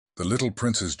The little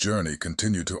prince's journey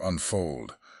continued to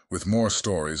unfold, with more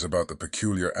stories about the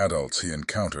peculiar adults he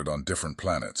encountered on different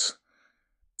planets.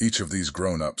 Each of these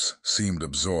grown-ups seemed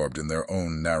absorbed in their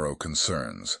own narrow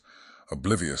concerns,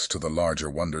 oblivious to the larger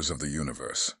wonders of the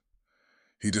universe.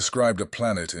 He described a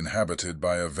planet inhabited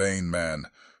by a vain man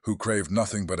who craved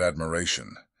nothing but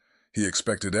admiration. He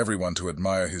expected everyone to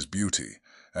admire his beauty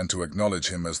and to acknowledge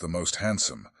him as the most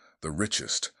handsome, the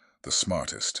richest, the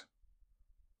smartest.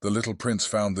 The little prince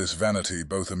found this vanity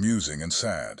both amusing and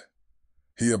sad.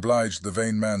 He obliged the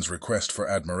vain man's request for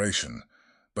admiration,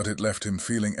 but it left him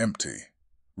feeling empty,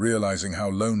 realizing how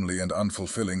lonely and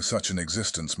unfulfilling such an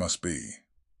existence must be.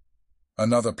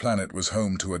 Another planet was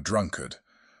home to a drunkard,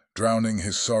 drowning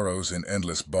his sorrows in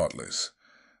endless bottles.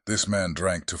 This man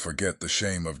drank to forget the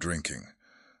shame of drinking.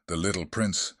 The little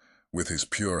prince, with his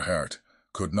pure heart,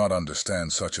 could not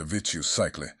understand such a vicious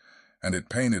cycle, and it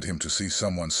pained him to see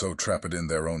someone so trapped in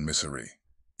their own misery.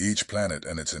 Each planet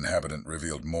and its inhabitant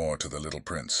revealed more to the little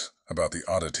prince about the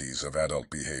oddities of adult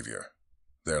behavior.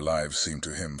 Their lives seemed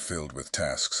to him filled with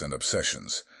tasks and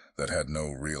obsessions that had no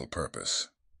real purpose.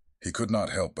 He could not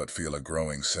help but feel a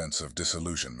growing sense of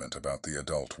disillusionment about the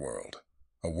adult world,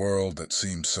 a world that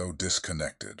seemed so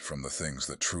disconnected from the things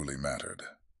that truly mattered.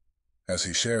 As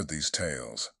he shared these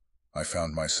tales, I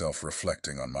found myself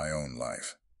reflecting on my own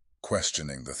life,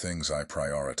 questioning the things I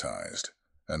prioritized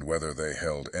and whether they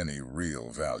held any real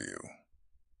value.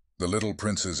 The little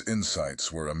prince's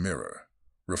insights were a mirror,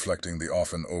 reflecting the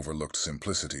often overlooked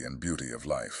simplicity and beauty of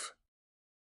life.